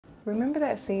Remember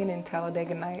that scene in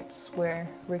Talladega Nights where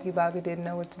Ricky Bobby didn't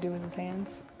know what to do with his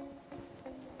hands?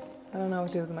 I don't know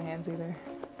what to do with my hands either.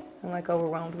 I'm like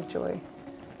overwhelmed with joy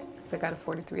because I got a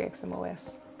 43X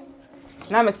MOS.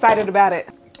 And I'm excited about it.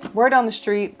 Word on the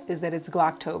street is that it's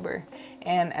Glocktober.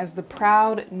 And as the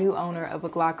proud new owner of a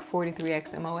Glock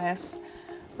 43X MOS,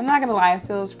 I'm not gonna lie, it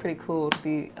feels pretty cool to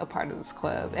be a part of this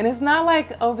club. And it's not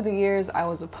like over the years I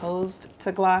was opposed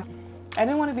to Glock. I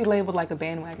didn't want to be labeled like a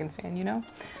bandwagon fan, you know?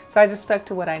 So I just stuck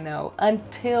to what I know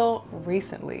until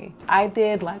recently. I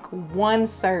did like one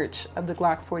search of the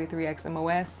Glock 43X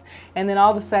MOS, and then all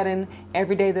of a sudden,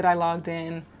 every day that I logged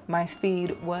in, my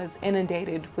feed was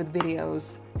inundated with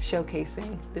videos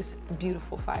showcasing this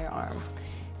beautiful firearm.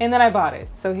 And then I bought it,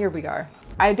 so here we are.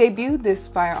 I debuted this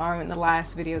firearm in the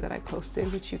last video that I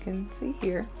posted, which you can see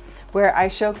here, where I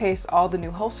showcase all the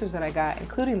new holsters that I got,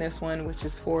 including this one, which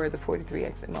is for the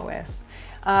 43X MOS.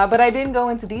 But I didn't go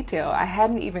into detail. I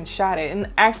hadn't even shot it. And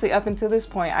actually up until this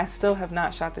point, I still have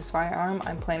not shot this firearm.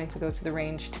 I'm planning to go to the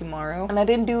range tomorrow. And I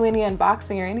didn't do any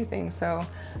unboxing or anything, so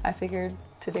I figured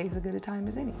today's as good a time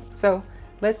as any. So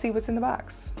let's see what's in the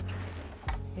box.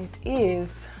 It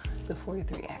is the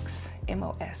 43X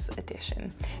MOS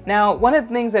edition. Now, one of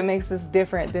the things that makes this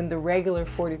different than the regular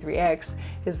 43X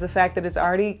is the fact that it's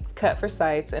already cut for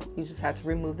sights. You just have to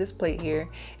remove this plate here,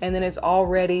 and then it's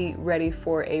already ready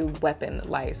for a weapon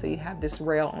light. So you have this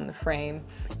rail on the frame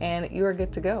and you are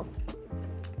good to go.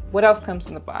 What else comes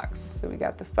in the box? So we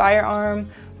got the firearm,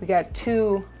 we got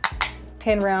two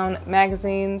 10-round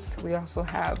magazines, we also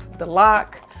have the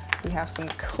lock, we have some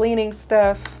cleaning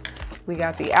stuff. We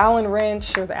got the Allen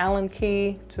wrench or the Allen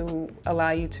key to allow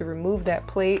you to remove that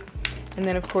plate. And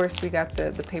then of course we got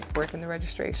the paperwork and the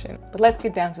registration. But let's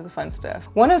get down to the fun stuff.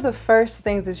 One of the first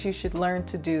things that you should learn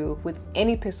to do with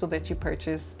any pistol that you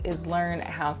purchase is learn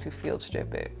how to field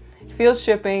strip it. Field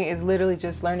stripping is literally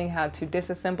just learning how to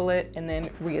disassemble it and then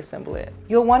reassemble it.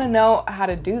 You'll want to know how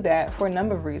to do that for a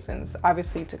number of reasons.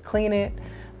 Obviously to clean it,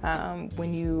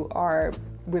 when you are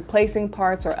replacing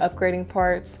parts or upgrading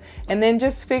parts, and then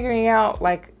just figuring out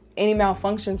like any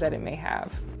malfunctions that it may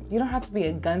have. You don't have to be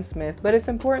a gunsmith, but it's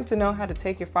important to know how to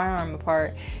take your firearm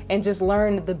apart and just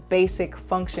learn the basic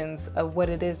functions of what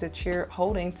it is that you're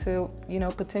holding to, you know,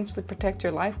 potentially protect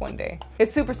your life one day.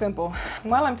 It's super simple.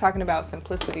 While I'm talking about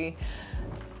simplicity,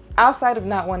 outside of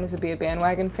not wanting to be a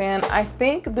bandwagon fan, I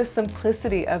think the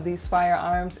simplicity of these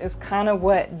firearms is kind of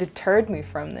what deterred me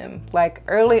from them. Like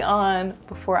early on,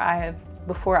 before I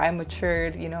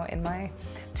matured, you know, in my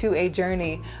 2A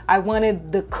journey, I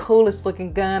wanted the coolest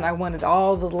looking gun. I wanted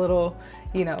all the little,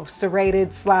 you know,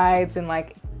 serrated slides and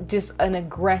like just an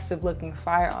aggressive looking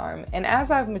firearm. And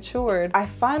as I've matured, I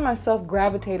find myself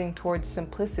gravitating towards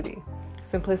simplicity.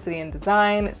 Simplicity in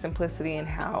design, simplicity in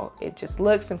how it just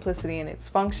looks, simplicity in its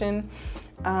function.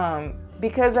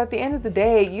 Because at the end of the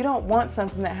day, you don't want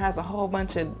something that has a whole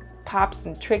bunch of pops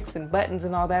and tricks and buttons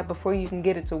and all that before you can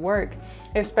get it to work,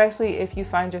 especially if you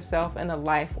find yourself in a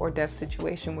life or death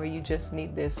situation where you just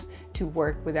need this to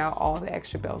work without all the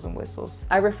extra bells and whistles.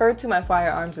 I referred to my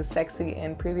firearms as sexy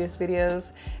in previous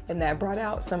videos, and that brought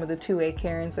out some of the 2A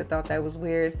Karens that thought that was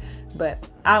weird, but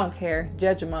I don't care,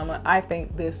 judge your mama. I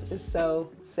think this is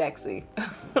so sexy.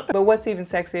 But what's even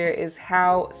sexier is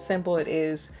how simple it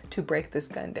is to break this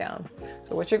gun down.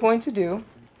 So what you're going to do,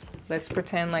 let's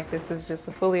pretend like this is just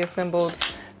a fully assembled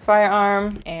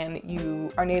firearm and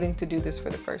you are needing to do this for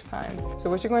the first time. So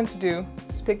what you're going to do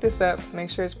is pick this up, make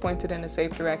sure it's pointed in a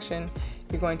safe direction.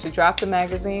 You're going to drop the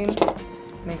magazine,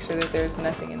 make sure that there's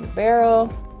nothing in the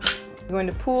barrel. You're going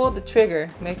to pull the trigger,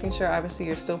 making sure obviously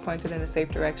you're still pointed in a safe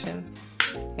direction.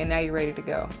 And now you're ready to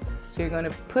go. So you're going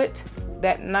to put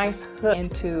that nice hook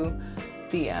into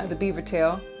the beaver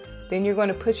tail. Then you're going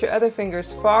to put your other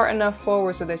fingers far enough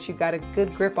forward so that you got a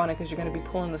good grip on it, because you're going to be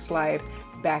pulling the slide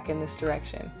back in this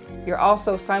direction. You're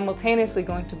also simultaneously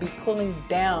going to be pulling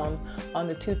down on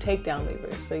the two takedown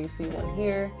levers. So you see one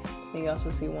here, and you also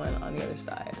see one on the other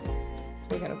side.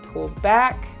 So you're going to pull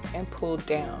back and pull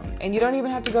down. And you don't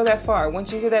even have to go that far. Once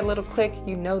you hear that little click,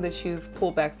 you know that you've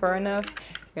pulled back far enough.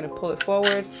 You're going to pull it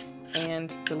forward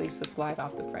and release the slide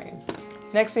off the frame.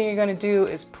 Next thing you're going to do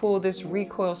is pull this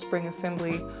recoil spring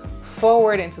assembly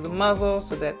forward into the muzzle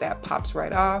so that that pops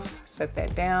right off. Set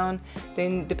that down.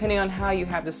 Then depending on how you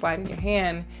have the slide in your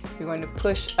hand, you're going to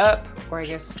push up, or I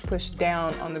guess push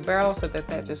down on the barrel so that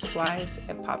that just slides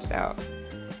and pops out.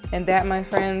 And that, my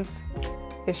friends,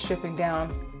 is stripping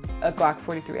down a Glock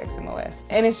 43X MOS.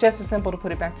 And it's just as simple to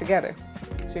put it back together.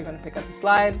 So you're going to pick up the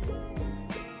slide,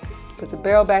 put the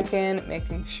barrel back in,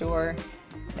 making sure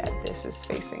that this is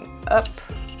facing up.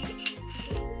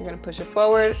 You're going to push it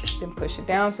forward, then push it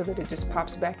down so that it just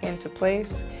pops back into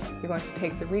place. You're going to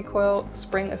take the recoil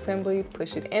spring assembly,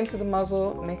 push it into the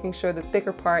muzzle, making sure the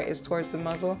thicker part is towards the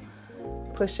muzzle.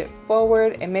 Push it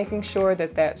forward and making sure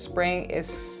that that spring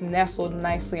is nestled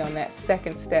nicely on that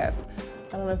second step.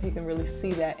 I don't know if you can really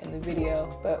see that in the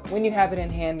video, but when you have it in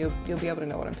hand, you'll be able to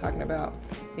know what I'm talking about.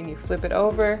 Then you flip it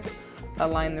over,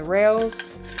 align the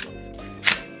rails,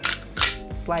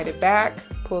 slide it back,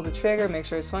 pull the trigger, make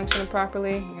sure it's functioning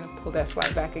properly. You're gonna pull that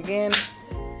slide back again,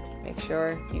 make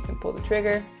sure you can pull the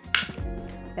trigger.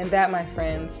 And that, my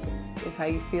friends, is how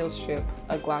you field strip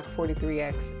a Glock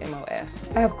 43X MOS.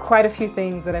 I have quite a few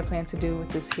things that I plan to do with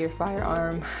this here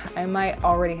firearm. I might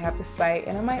already have the sight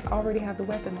and I might already have the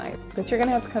weapon light, but you're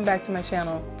gonna have to come back to my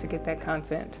channel to get that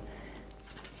content.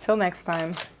 Till next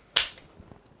time,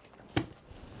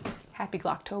 happy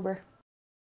Glocktober.